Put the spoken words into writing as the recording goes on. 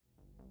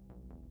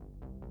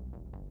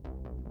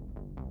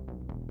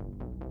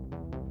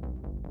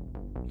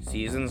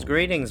Season's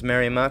greetings,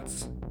 Merry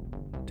Mutts.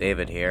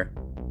 David here.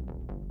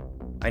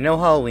 I know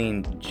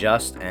Halloween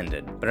just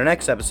ended, but our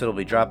next episode will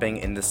be dropping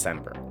in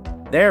December.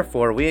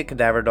 Therefore, we at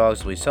Cadaver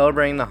Dogs will be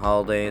celebrating the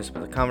holidays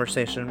with a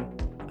conversation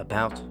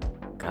about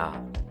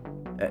God.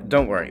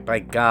 Don't worry, by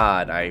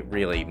God, I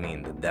really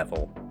mean the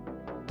devil.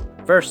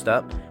 First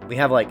up, we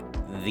have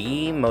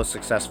the most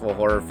successful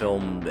horror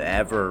film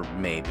ever,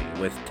 maybe,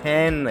 with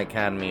 10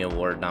 Academy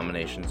Award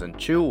nominations and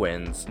 2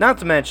 wins, not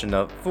to mention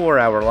the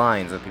 4-hour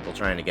lines of people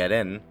trying to get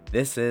in.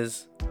 This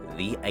is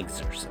The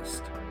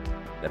Exorcist.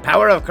 The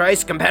power of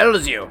Christ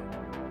compels you!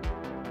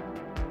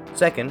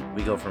 Second,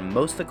 we go from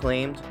most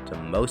acclaimed to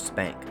most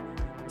spank.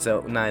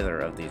 So neither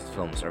of these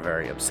films are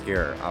very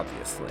obscure,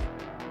 obviously.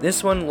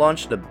 This one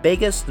launched the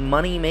biggest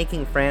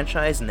money-making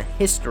franchise in the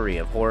history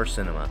of horror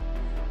cinema,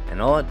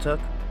 and all it took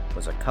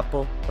was a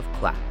couple of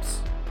claps.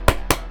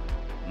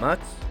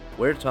 Mutts,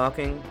 we're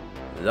talking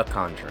The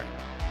Conjuring.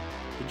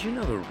 Did you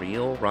know the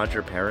real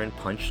Roger Perrin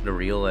punched the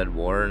real Ed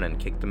Warren and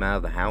kicked him out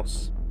of the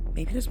house?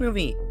 Maybe this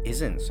movie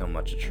isn't so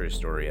much a true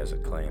story as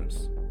it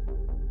claims.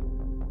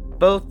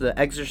 Both The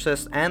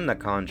Exorcist and The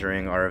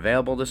Conjuring are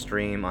available to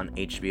stream on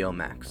HBO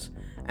Max,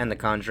 and The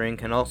Conjuring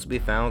can also be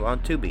found on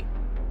Tubi.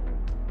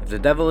 If the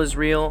devil is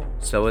real,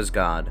 so is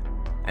God.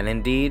 And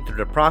indeed, through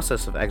the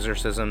process of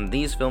exorcism,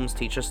 these films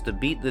teach us to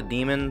beat the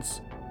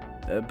demons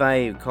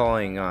by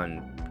calling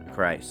on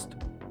Christ.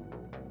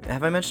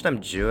 Have I mentioned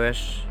I'm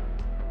Jewish?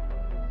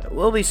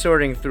 We'll be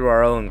sorting through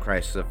our own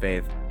crisis of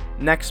faith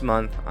next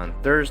month on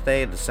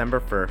Thursday, December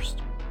 1st,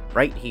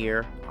 right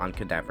here on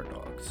Cadaver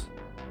Dogs.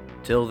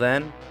 Till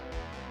then,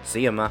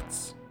 see ya,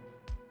 Mutts.